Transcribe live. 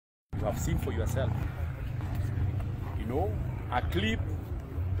You have seen for yourself. You know, a clip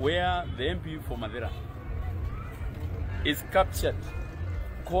where the MP for Madeira is captured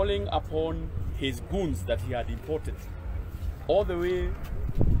calling upon his goons that he had imported all the way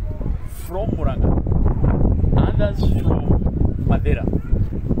from Muranga, others from Madeira,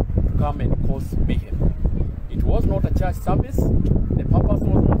 to come and cause mayhem. It was not a church service. The purpose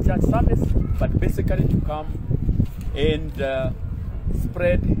was not church service, but basically to come and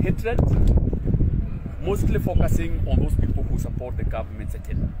spread hatred, mostly focusing on those people who support the government's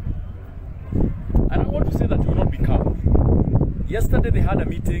agenda. And I want to say that we will not be cowed. Yesterday they had a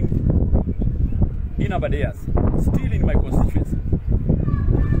meeting in Abadeas, still in my constituency.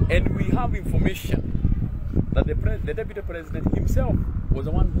 And we have information that the Deputy President himself was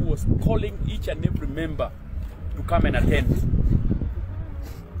the one who was calling each and every member to come and attend.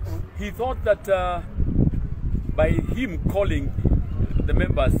 He thought that by him calling the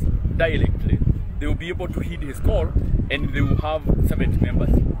members directly, they will be able to heed his call and they will have 70 members.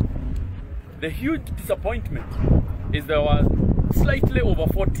 The huge disappointment is there were slightly over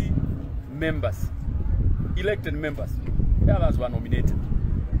 40 members, elected members. The others were nominated.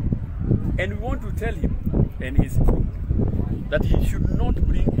 And we want to tell him and his group that he should not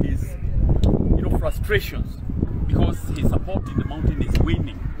bring his frustrations because his support in the mountain is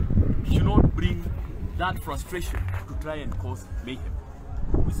waning. He should not bring that frustration to try and cause mayhem.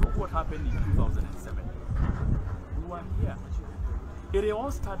 We saw what happened in 2007. We were here. It all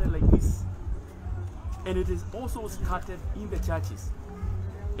started like this. And it is also started in the churches.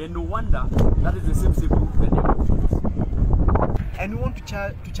 And no wonder that is the same group that they want to use. And we want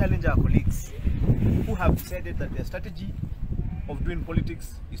to challenge our colleagues who have decided that their strategy of doing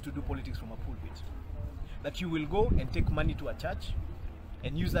politics is to do politics from a pulpit. That you will go and take money to a church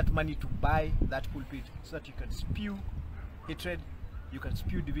and use that money to buy that pulpit so that you can spew hatred, you can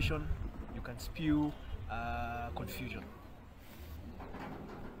spew division, you can spew confusion.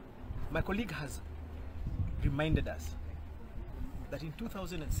 My colleague has reminded us that in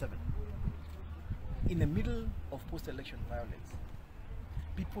 2007, in the middle of post-election violence,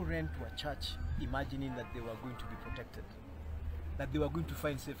 people ran to a church imagining that they were going to be protected, that they were going to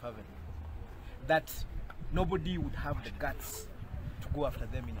find safe haven, that nobody would have the guts to go after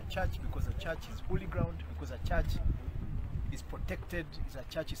them in a church because a church is holy ground, because a church is protected, a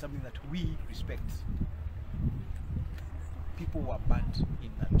church is something that we respect. People were burnt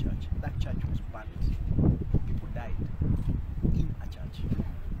in that church. That church was burnt. People died in a church.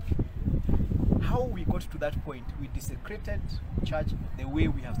 How we got to that point, we desecrated church the way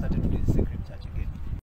we have started to desecrate church again.